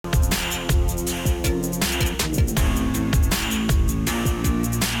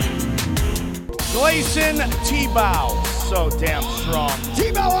Gleison Tibau. So damn strong.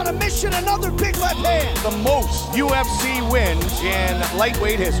 Tibau on a mission, another big left hand. The most UFC wins in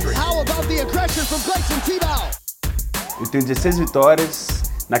lightweight history. How about the aggression from Gleison Tibau? Eu tenho 16 vitórias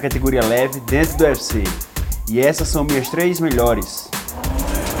na categoria leve dentro do UFC. E essas são minhas 3 melhores.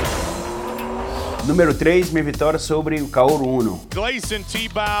 Número 3, minha vitória sobre o Kaoru Uno. Gleison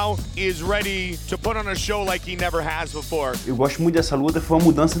Tibau is ready to put on a show like he never has before. Eu gosto muito dessa luta, foi uma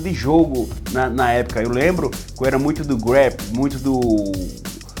mudança de jogo na época. Eu lembro que eu era muito do grap, muito do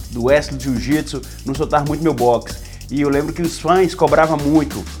wrestling, do jiu-jitsu, não soltava muito meu boxe. E eu lembro que os fãs cobravam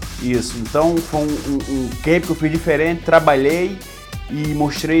muito isso. Então foi um camp que eu fiz diferente, trabalhei e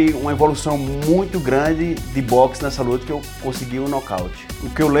mostrei uma evolução muito grande de boxe nessa luta que eu consegui um nocaute. O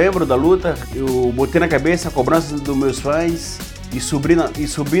que eu lembro da luta, eu botei na cabeça a cobrança dos meus fãs e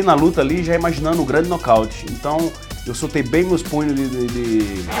subi na luta ali já imaginando um grande nocaute. Então eu soltei bem meus punhos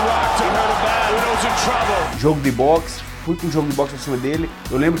de jogo de boxe, fui com o jogo de boxe por cima dele.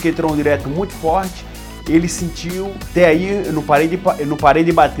 Eu lembro que entrou um direto muito forte, ele sentiu, até aí eu não parei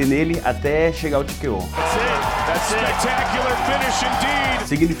de bater nele até chegar o TKO.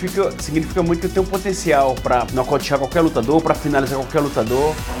 Significa muito que eu tenho potencial para nocautear qualquer lutador, para finalizar qualquer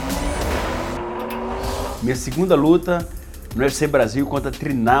lutador. Minha segunda luta no UFC Brasil contra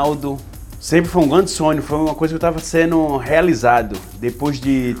Trinaldo sempre foi um grande sonho, foi uma coisa que eu estava sendo realizado. Depois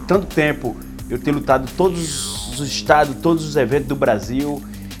de tanto tempo eu ter lutado todos os estados, todos os eventos do Brasil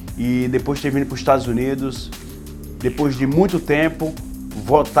e depois de ter vindo para os Estados Unidos, depois de muito tempo,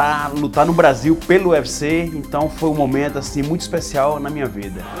 lutar no Brasil pelo UFC, então foi um momento assim muito especial na minha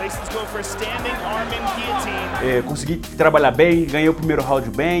vida. Consegui trabalhar bem, ganhei o primeiro round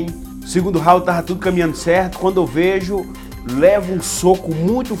bem, o segundo round tava tudo caminhando certo, quando eu vejo, levo um soco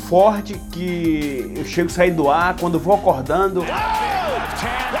muito forte que eu chego a sair do ar, quando eu vou acordando,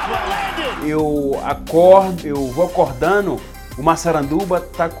 eu vou acordando, o Massaranduba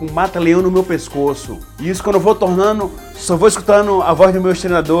tá com um mata-leão no meu pescoço. E isso quando eu vou tornando, só vou escutando a voz dos meus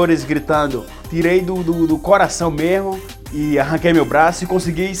treinadores gritando. Tirei do coração mesmo e arranquei meu braço e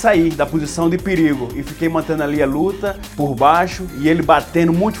consegui sair da posição de perigo. E fiquei mantendo ali a luta por baixo e ele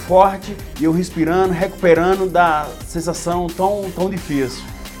batendo muito forte e eu respirando, recuperando da sensação tão difícil.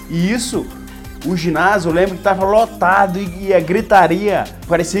 E isso, o ginásio, eu lembro que estava lotado e a gritaria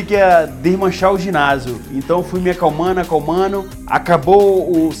parecia que ia desmanchar o ginásio. Então fui me acalmando,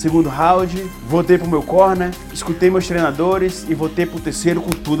 acabou o segundo round, voltei pro meu corner, escutei meus treinadores e voltei pro terceiro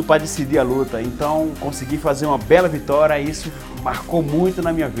com tudo para decidir a luta. Então consegui fazer uma bela vitória, isso marcou muito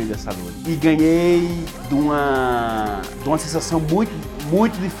na minha vida essa luta. E ganhei de uma sensação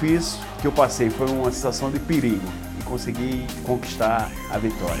muito difícil que eu passei, foi uma sensação de perigo e consegui conquistar a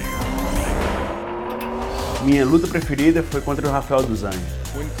vitória. Minha luta preferida foi contra o Rafael dos Anjos.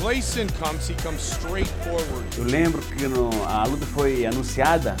 Eu lembro que a luta foi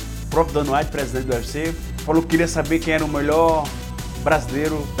anunciada, o próprio Dana White, presidente do UFC, falou que queria saber quem era o melhor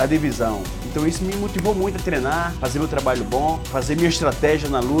brasileiro da divisão. Então isso me motivou muito a treinar, fazer meu trabalho bom, fazer minha estratégia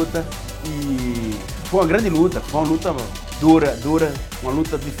na luta. E foi uma grande luta, foi uma luta dura, uma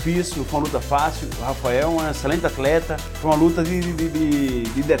luta difícil, foi uma luta fácil. O Rafael é um excelente atleta, foi uma luta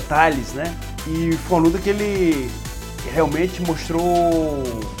de detalhes, né? E foi uma luta que ele realmente mostrou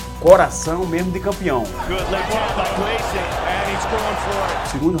coração mesmo de campeão.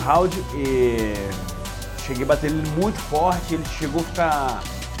 Segundo round, cheguei a bater ele muito forte, ele chegou a ficar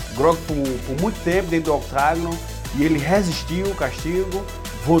grogue por muito tempo dentro do octágono e ele resistiu o castigo,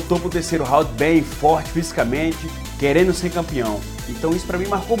 voltou pro terceiro round bem forte fisicamente, querendo ser campeão. Então isso para mim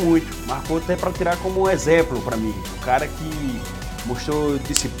marcou muito, marcou até para tirar como exemplo para mim, um cara que mostrou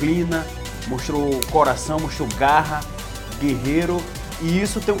disciplina, mostrou coração, mostrou garra, guerreiro, e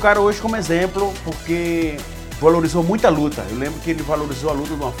isso tem um cara hoje como exemplo, porque valorizou muito a luta. Eu lembro que ele valorizou a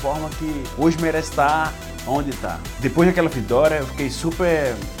luta de uma forma que hoje merece estar onde está. Depois daquela vitória, eu fiquei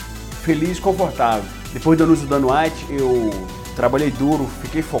super feliz e confortável. Depois do anúncio do Dana White, eu trabalhei duro,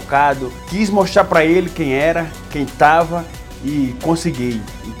 fiquei focado, quis mostrar para ele quem era, quem estava e consegui.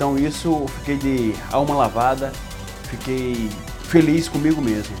 Então isso, eu fiquei de alma lavada, fiquei feliz comigo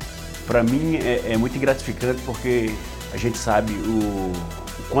mesmo. Para mim é muito gratificante porque a gente sabe o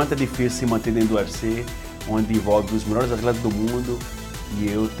quanto é difícil se manter dentro do UFC, onde envolve os melhores atletas do mundo,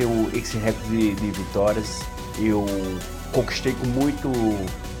 e eu tenho esse recorde de vitórias. Eu conquistei com muito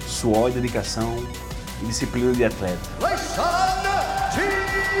suor e dedicação e disciplina de atleta.